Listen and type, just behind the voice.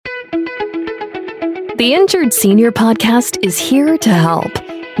The Injured Senior Podcast is here to help.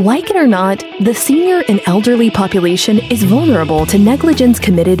 Like it or not, the senior and elderly population is vulnerable to negligence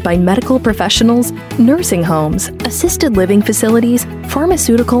committed by medical professionals, nursing homes, assisted living facilities,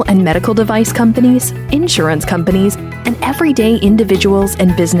 pharmaceutical and medical device companies, insurance companies, and everyday individuals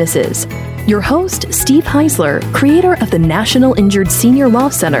and businesses. Your host, Steve Heisler, creator of the National Injured Senior Law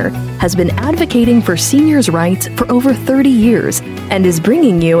Center, has been advocating for seniors' rights for over 30 years and is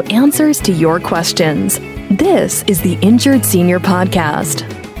bringing you answers to your questions. This is the Injured Senior Podcast.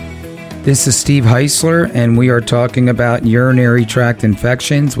 This is Steve Heisler, and we are talking about urinary tract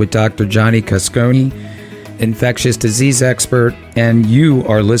infections with Dr. Johnny Casconi, infectious disease expert, and you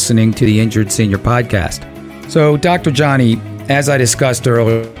are listening to the Injured Senior Podcast. So, Dr. Johnny, as I discussed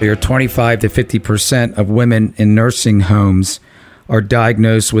earlier, 25 to 50% of women in nursing homes are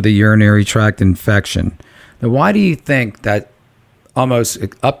diagnosed with a urinary tract infection. Now, why do you think that almost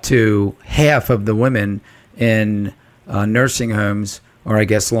up to half of the women in nursing homes, or I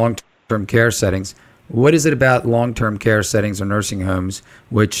guess long-term care settings, what is it about long-term care settings or nursing homes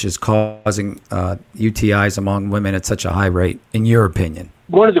which is causing UTIs among women at such a high rate, in your opinion?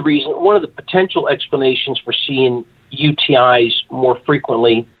 One of the potential explanations for seeing UTIs more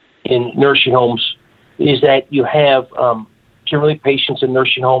frequently in nursing homes is that you have generally patients in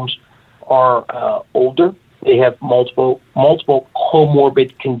nursing homes are older. They have multiple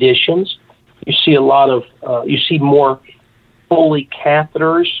comorbid conditions. You see you see more Foley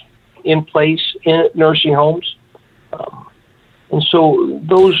catheters in place in nursing homes, and so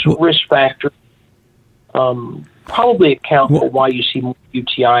those risk factors probably account for why you see more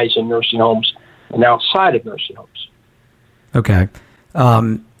UTIs in nursing homes and outside of nursing homes. Okay.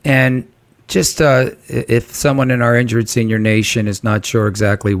 And just if someone in our Injured Senior Nation is not sure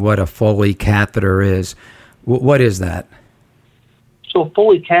exactly what a Foley catheter is, what is that? So a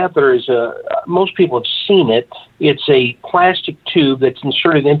Foley catheter is most people have seen it. It's a plastic tube that's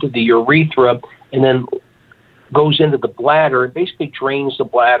inserted into the urethra and then goes into the bladder and basically drains the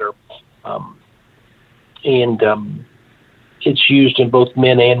bladder. It's used in both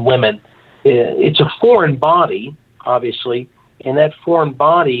men and women. It's a foreign body, obviously, and that foreign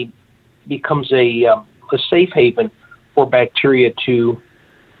body becomes a safe haven for bacteria to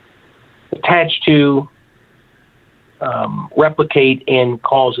attach to, replicate, and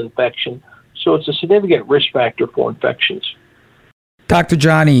cause infection. So it's a significant risk factor for infections. Dr.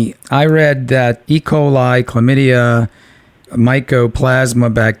 Johnny, I read that E. coli, chlamydia,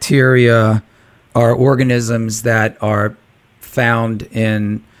 mycoplasma bacteria are organisms that are found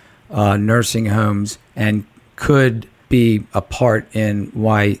in nursing homes and could be a part in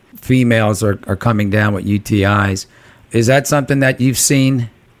why females are coming down with UTIs. Is that something that you've seen?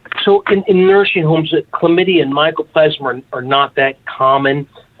 So in nursing homes, chlamydia and mycoplasma are not that common.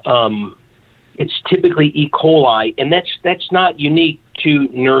 It's typically E. coli, and that's not unique to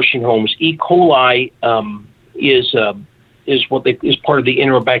nursing homes. E. coli is part of the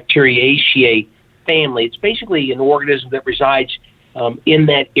Enterobacteriaceae family. It's basically an organism that resides in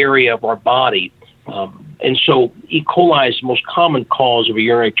that area of our body. And so E. coli is the most common cause of a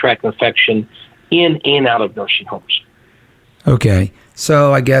urinary tract infection in and out of nursing homes. Okay.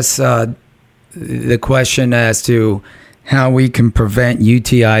 So I guess the question as to how we can prevent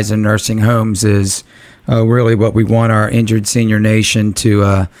UTIs in nursing homes is really what we want our Injured Senior Nation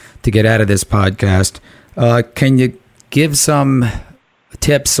to get out of this podcast. Can you give some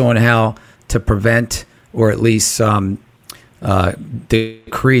tips on how to prevent or at least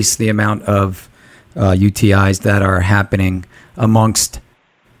decrease the amount of UTIs that are happening amongst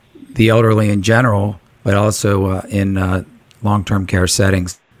the elderly in general, but also in long-term care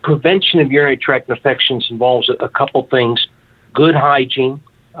settings? Prevention of urinary tract infections involves a couple things: good hygiene,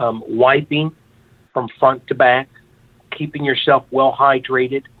 wiping from front to back, keeping yourself well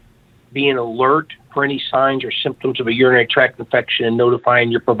hydrated, being alert for any signs or symptoms of a urinary tract infection and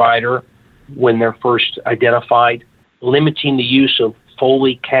notifying your provider when they're first identified, limiting the use of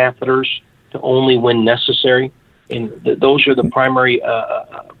Foley catheters to only when necessary. And those are the primary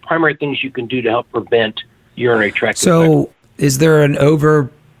things you can do to help prevent urinary tract infection. So is there an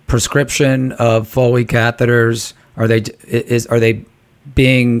over-prescription of Foley catheters? Are they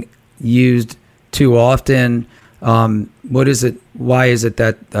being used too often? What is it? Why is it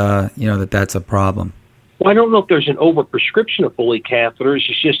that that's a problem? Well, I don't know if there's an overprescription of Foley catheters.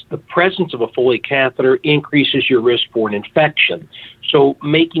 It's just the presence of a Foley catheter increases your risk for an infection. So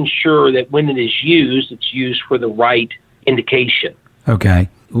making sure that when it is used, it's used for the right indication. Okay.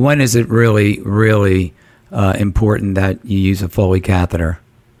 When is it really, really important that you use a Foley catheter?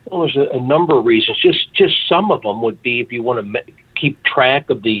 Well, there's a number of reasons. Just some of them would be if you want to keep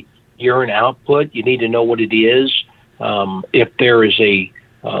track of the urine output, you need to know what it is. If there is a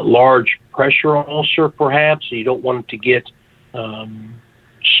large pressure ulcer, perhaps, and you don't want it to get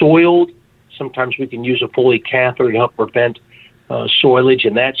soiled, sometimes we can use a Foley catheter to help prevent soilage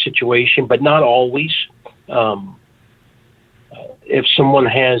in that situation, but not always. If someone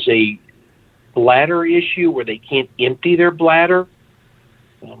has a bladder issue where they can't empty their bladder,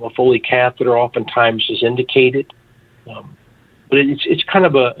 a Foley catheter oftentimes is indicated. But it's kind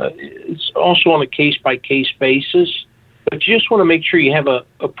of it's also on a case-by-case basis. But you just want to make sure you have a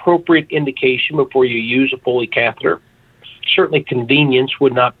appropriate indication before you use a Foley catheter. Certainly, convenience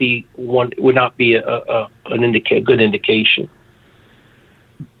would not be a good indication.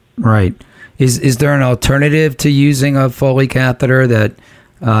 Right. Is there an alternative to using a Foley catheter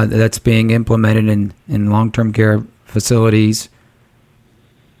that's being implemented in long-term care facilities?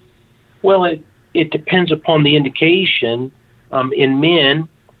 Well, it depends upon the indication. In men,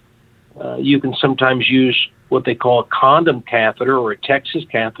 you can sometimes use what they call a condom catheter or a Texas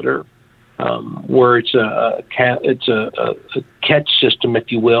catheter, where it's a catch system,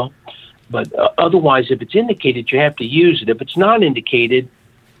 if you will. But otherwise, if it's indicated, you have to use it. If it's not indicated,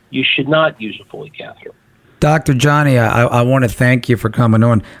 you should not use a Foley catheter. Dr. Johnny, I want to thank you for coming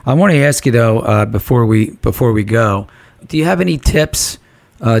on. I want to ask you though, before we go, do you have any tips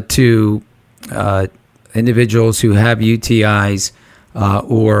to individuals who have UTIs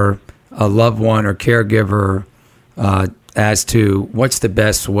or a loved one or caregiver as to what's the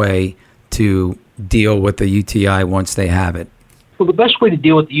best way to deal with the UTI once they have it? Well, the best way to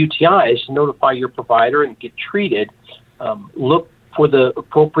deal with the UTI is to notify your provider and get treated. Look for the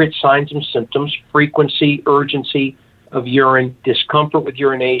appropriate signs and symptoms: frequency, urgency of urine, discomfort with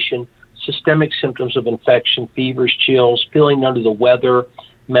urination, systemic symptoms of infection, fevers, chills, feeling under the weather,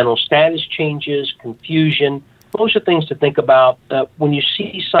 mental status changes, confusion. Those are things to think about. When you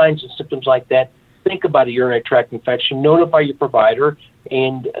see signs and symptoms like that, think about a urinary tract infection, notify your provider,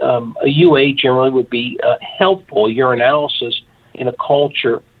 and a UA generally would be helpful, urinalysis in a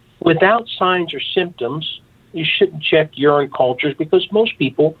culture. Without signs or symptoms, you shouldn't check urine cultures because most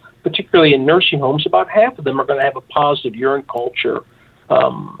people, particularly in nursing homes, about half of them are going to have a positive urine culture.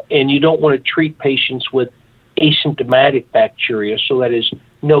 And you don't want to treat patients with asymptomatic bacteria, so that is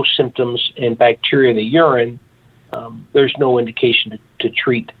no symptoms and bacteria in the urine. There's no indication to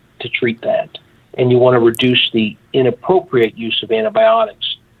treat that. And you want to reduce the inappropriate use of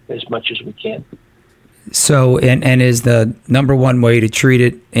antibiotics as much as we can. So, and is the number one way to treat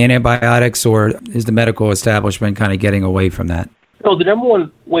it antibiotics, or is the medical establishment kind of getting away from that? No, the number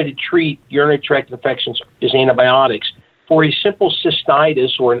one way to treat urinary tract infections is antibiotics. For a simple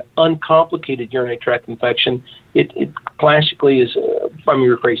cystitis or an uncomplicated urinary tract infection, it classically is, if I may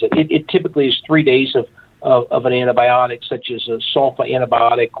rephrase it, it typically is 3 days of an antibiotic, such as a sulfa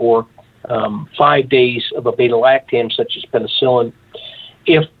antibiotic, or 5 days of a beta-lactam, such as penicillin.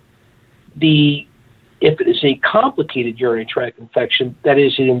 If it is a complicated urinary tract infection, that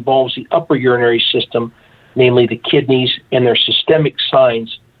is, it involves the upper urinary system, namely the kidneys, and their systemic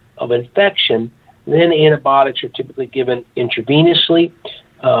signs of infection, then antibiotics are typically given intravenously.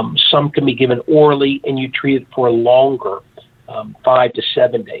 Some can be given orally, and you treat it for longer, 5 to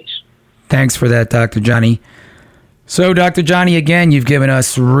 7 days. Thanks for that, Dr. Johnny. So, Dr. Johnny, again, you've given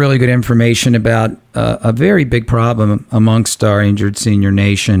us really good information about a very big problem amongst our injured senior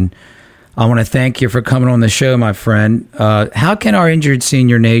nation. I want to thank you for coming on the show, my friend. How can our injured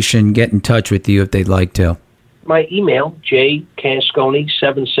senior nation get in touch with you if they'd like to? My email,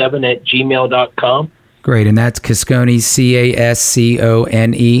 jcascone77@gmail.com. Great, and that's Cascone,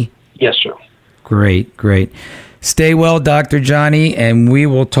 Cascone? Yes, sir. Great. Stay well, Dr. Johnny, and we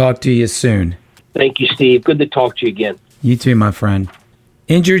will talk to you soon. Thank you, Steve. Good to talk to you again. You too, my friend.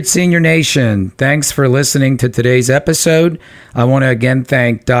 Injured Senior Nation, thanks for listening to today's episode. I want to again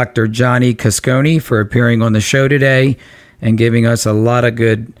thank Dr. Johnny Cascone for appearing on the show today and giving us a lot of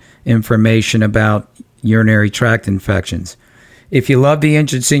good information about urinary tract infections. If you love the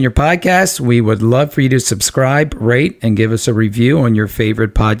Injured Senior Podcast, we would love for you to subscribe, rate, and give us a review on your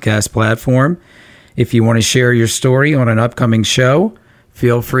favorite podcast platform. If you want to share your story on an upcoming show,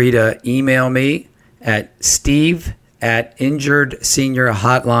 feel free to email me at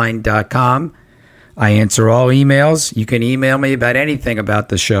steve@injuredseniorhotline.com. I answer all emails. You can email me about anything about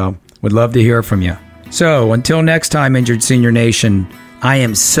the show. Would love to hear from you. So until next time, Injured Senior Nation, I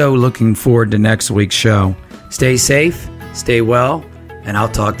am so looking forward to next week's show. Stay safe, stay well, and I'll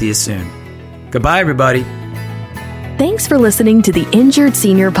talk to you soon. Goodbye, everybody. Thanks for listening to the Injured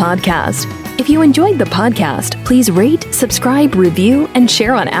Senior Podcast. If you enjoyed the podcast, please rate, subscribe, review, and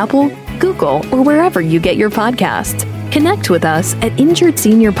share on Apple, Google, or wherever you get your podcasts. Connect with us at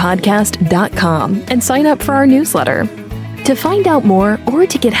injuredseniorpodcast.com and sign up for our newsletter. To find out more or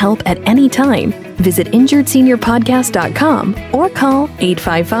to get help at any time, visit injuredseniorpodcast.com or call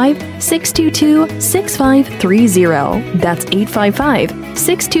 855-622-6530. That's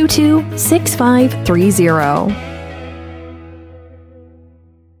 855-622-6530.